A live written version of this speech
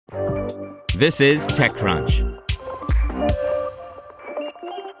This is TechCrunch.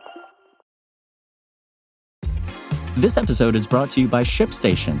 This episode is brought to you by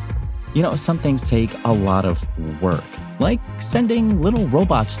ShipStation. You know, some things take a lot of work, like sending little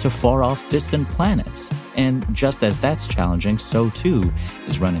robots to far-off distant planets. And just as that's challenging, so too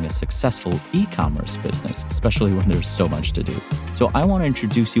is running a successful e-commerce business, especially when there's so much to do. So I want to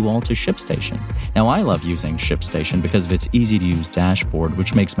introduce you all to ShipStation. Now, I love using ShipStation because of its easy-to-use dashboard,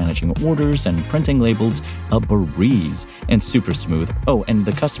 which makes managing orders and printing labels a breeze and super smooth. Oh, and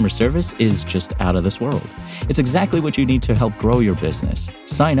the customer service is just out of this world. It's exactly what you need to help grow your business.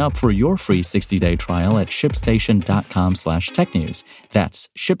 Sign up for your free 60-day trial at shipstation.com/technews. That's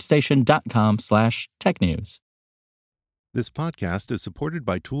shipstation.com/technews. This podcast is supported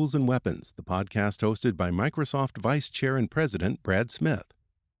by Tools and Weapons, the podcast hosted by Microsoft Vice Chair and President Brad Smith.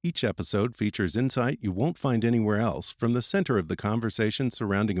 Each episode features insight you won't find anywhere else from the center of the conversation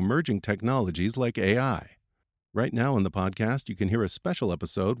surrounding emerging technologies like AI. Right now in the podcast, you can hear a special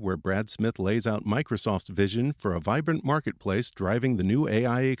episode where Brad Smith lays out Microsoft's vision for a vibrant marketplace driving the new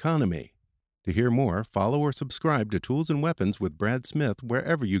AI economy. To hear more, follow or subscribe to Tools and Weapons with Brad Smith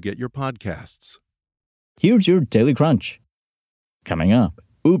wherever you get your podcasts. Here's your Daily Crunch. Coming up,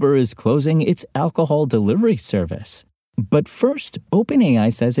 Uber is closing its alcohol delivery service. But first,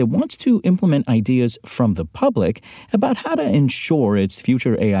 OpenAI says it wants to implement ideas from the public about how to ensure its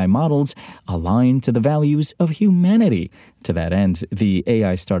future AI models align to the values of humanity. To that end, the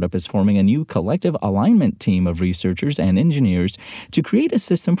AI startup is forming a new collective alignment team of researchers and engineers to create a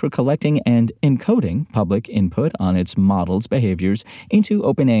system for collecting and encoding public input on its models' behaviors into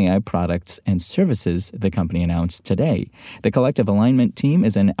OpenAI products and services, the company announced today. The collective alignment team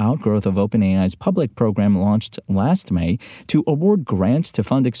is an outgrowth of OpenAI's public program launched last May to award grants to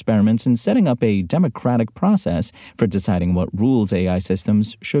fund experiments in setting up a democratic process for deciding what rules AI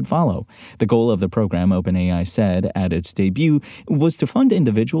systems should follow. The goal of the program, OpenAI said at its debut, was to fund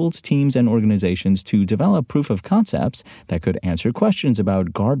individuals, teams, and organizations to develop proof of concepts that could answer questions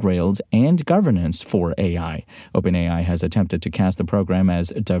about guardrails and governance for AI. OpenAI has attempted to cast the program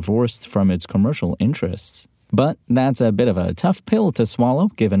as divorced from its commercial interests. But that's a bit of a tough pill to swallow,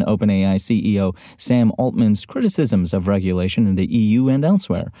 given OpenAI CEO Sam Altman's criticisms of regulation in the EU and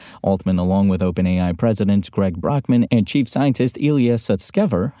elsewhere. Altman, along with OpenAI President Greg Brockman and Chief Scientist Ilya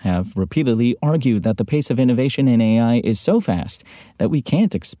Sutskever, have repeatedly argued that the pace of innovation in AI is so fast that we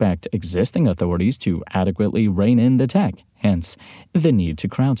can't expect existing authorities to adequately rein in the tech, hence the need to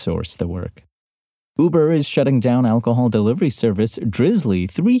crowdsource the work. Uber is shutting down alcohol delivery service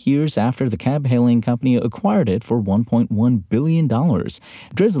Drizly 3 years after the cab-hailing company acquired it for $1.1 billion.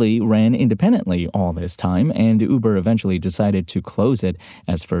 Drizly ran independently all this time, and Uber eventually decided to close it,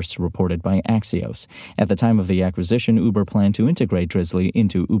 as first reported by Axios. At the time of the acquisition, Uber planned to integrate Drizly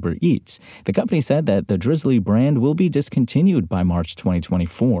into Uber Eats. The company said that the Drizly brand will be discontinued by March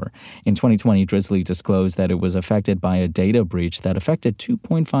 2024. In 2020, Drizly disclosed that it was affected by a data breach that affected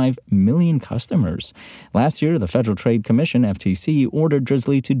 2.5 million customers. Last year, the Federal Trade Commission, FTC, ordered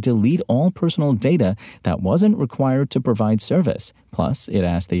Drizly to delete all personal data that wasn't required to provide service. Plus, it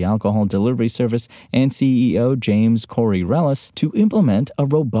asked the alcohol delivery service and CEO James Corey-Rellis to implement a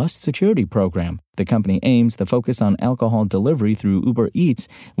robust security program. The company aims to focus on alcohol delivery through Uber Eats,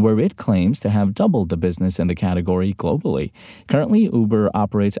 where it claims to have doubled the business in the category globally. Currently, Uber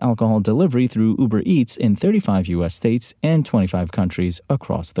operates alcohol delivery through Uber Eats in 35 U.S. states and 25 countries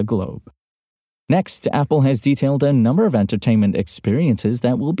across the globe. Next, Apple has detailed a number of entertainment experiences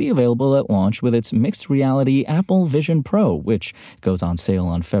that will be available at launch with its mixed reality Apple Vision Pro, which goes on sale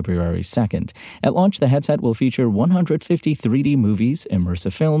on February 2nd. At launch, the headset will feature 150 3D movies,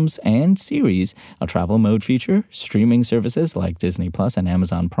 immersive films, and series, a travel mode feature, streaming services like Disney Plus and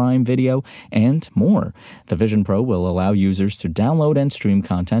Amazon Prime Video, and more. The Vision Pro will allow users to download and stream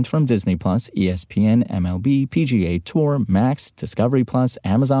content from Disney Plus, ESPN, MLB, PGA Tour, Max, Discovery Plus,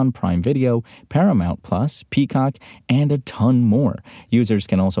 Amazon Prime Video, Paramount Plus, Peacock, and a ton more. Users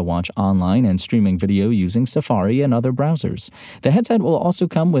can also watch online and streaming video using Safari and other browsers. The headset will also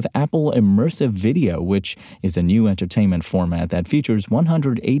come with Apple Immersive Video, which is a new entertainment format that features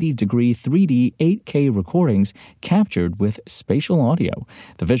 180-degree 3D 8K recordings captured with spatial audio.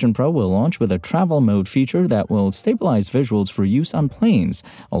 The Vision Pro will launch with a travel mode feature that will stabilize visuals for use on planes,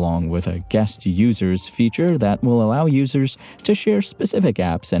 along with a guest users feature that will allow users to share specific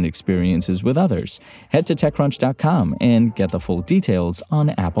apps and experiences with others. Head to TechCrunch.com and get the full details on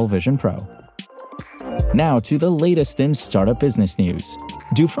Apple Vision Pro. Now to the latest in startup business news.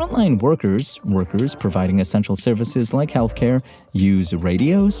 Do frontline workers providing essential services like healthcare, use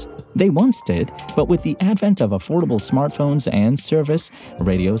radios? They once did, but with the advent of affordable smartphones and service,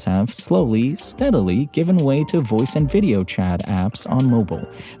 radios have slowly, steadily given way to voice and video chat apps on mobile.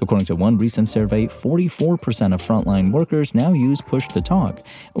 According to one recent survey, 44% of frontline workers now use push-to-talk,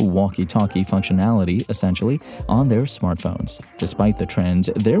 walkie-talkie functionality, essentially, on their smartphones. Despite the trend,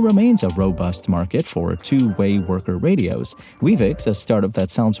 there remains a robust market for two-way worker radios. Weavix, a startup that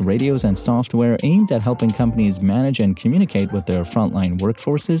sells radios and software aimed at helping companies manage and communicate with their frontline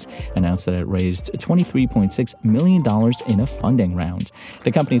workforces, announced that it raised $23.6 million in a funding round.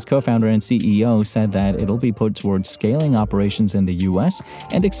 The company's co-founder and CEO said that it'll be put towards scaling operations in the U.S.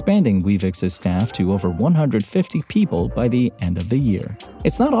 and expanding Weavix's staff to over 150 people by the end of the year.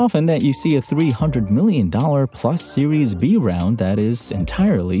 It's not often that you see a $300 million plus Series B round that is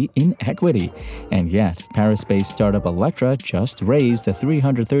entirely in equity. And yet, Paris-based startup Electra just raised a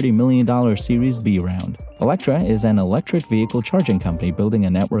 $330 million Series B round. Electra is an electric vehicle charging company building a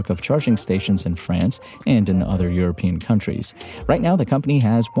network of charging stations in France and in other European countries. Right now, the company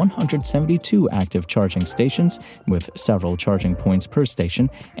has 172 active charging stations with several charging points per station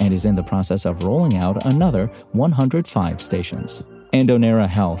and is in the process of rolling out another 105 stations. And Onera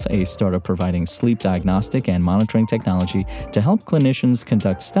Health, a startup providing sleep diagnostic and monitoring technology to help clinicians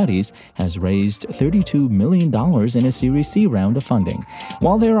conduct studies, has raised $32 million in a Series C round of funding.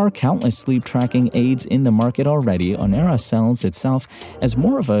 While there are countless sleep tracking aids in the market already, Onera sells itself as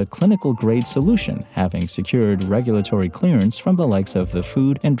more of a clinical-grade solution, having secured regulatory clearance from the likes of the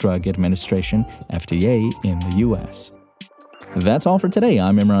Food and Drug Administration, FDA, in the U.S. That's all for today.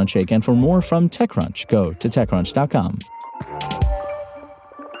 I'm Imran Sheikh, and for more from TechCrunch, go to TechCrunch.com.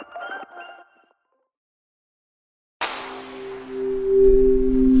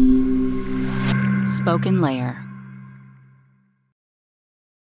 Spoken Layer.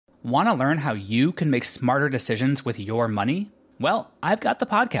 Want to learn how you can make smarter decisions with your money? Well, I've got the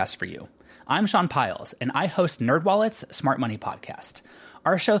podcast for you. I'm Sean Piles, and I host NerdWallet's Smart Money Podcast.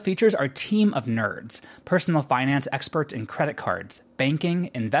 Our show features our team of nerds, personal finance experts in credit cards, banking,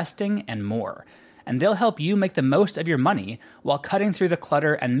 investing, and more. And they'll help you make the most of your money while cutting through the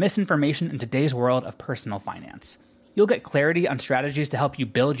clutter and misinformation in today's world of personal finance. You'll get clarity on strategies to help you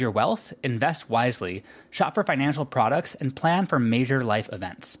build your wealth, invest wisely, shop for financial products, and plan for major life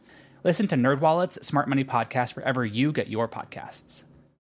events. Listen to NerdWallet's Smart Money Podcast wherever you get your podcasts.